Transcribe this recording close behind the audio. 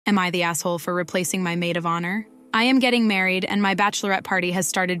Am I the asshole for replacing my maid of honor? I am getting married, and my bachelorette party has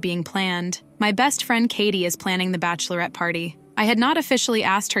started being planned. My best friend Katie is planning the bachelorette party. I had not officially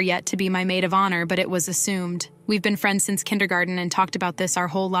asked her yet to be my maid of honor, but it was assumed. We've been friends since kindergarten and talked about this our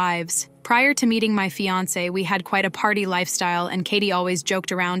whole lives. Prior to meeting my fiancé, we had quite a party lifestyle, and Katie always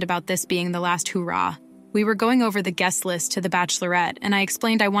joked around about this being the last hurrah. We were going over the guest list to the bachelorette, and I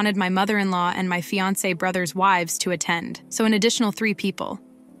explained I wanted my mother-in-law and my fiancé brother's wives to attend, so an additional 3 people.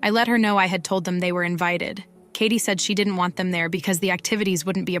 I let her know I had told them they were invited. Katie said she didn't want them there because the activities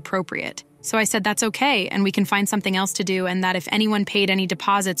wouldn't be appropriate. So I said that's okay, and we can find something else to do, and that if anyone paid any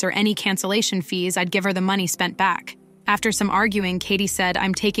deposits or any cancellation fees, I'd give her the money spent back. After some arguing, Katie said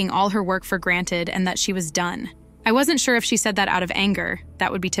I'm taking all her work for granted and that she was done. I wasn't sure if she said that out of anger,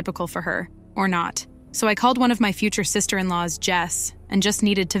 that would be typical for her, or not. So I called one of my future sister-in-laws, Jess, and just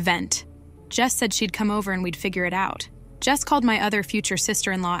needed to vent. Jess said she'd come over and we'd figure it out. Jess called my other future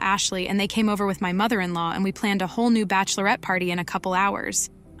sister-in-law, Ashley, and they came over with my mother-in-law, and we planned a whole new bachelorette party in a couple hours.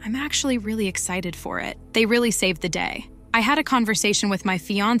 I'm actually really excited for it. They really saved the day. I had a conversation with my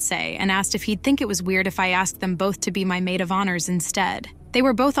fiancé and asked if he'd think it was weird if I asked them both to be my maid of honors instead. They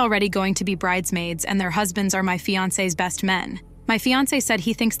were both already going to be bridesmaids, and their husbands are my fiancé's best men. My fiancé said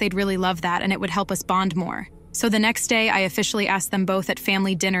he thinks they'd really love that and it would help us bond more. So the next day, I officially asked them both at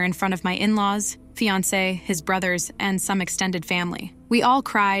family dinner in front of my in-laws, fiancé, his brothers, and some extended family. We all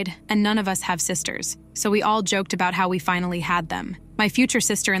cried, and none of us have sisters, so we all joked about how we finally had them. My future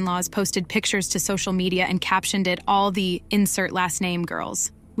sister-in-laws posted pictures to social media and captioned it all the insert last name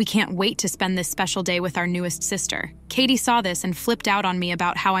girls. We can't wait to spend this special day with our newest sister. Katie saw this and flipped out on me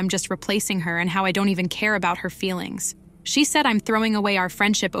about how I'm just replacing her and how I don't even care about her feelings. She said I'm throwing away our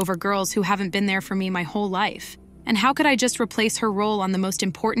friendship over girls who haven't been there for me my whole life. And how could I just replace her role on the most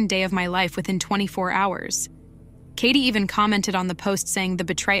important day of my life within 24 hours? Katie even commented on the post saying the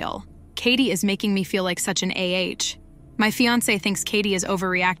betrayal. Katie is making me feel like such an AH. My fiancé thinks Katie is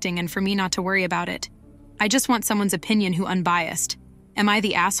overreacting and for me not to worry about it. I just want someone's opinion who unbiased. Am I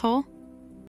the asshole?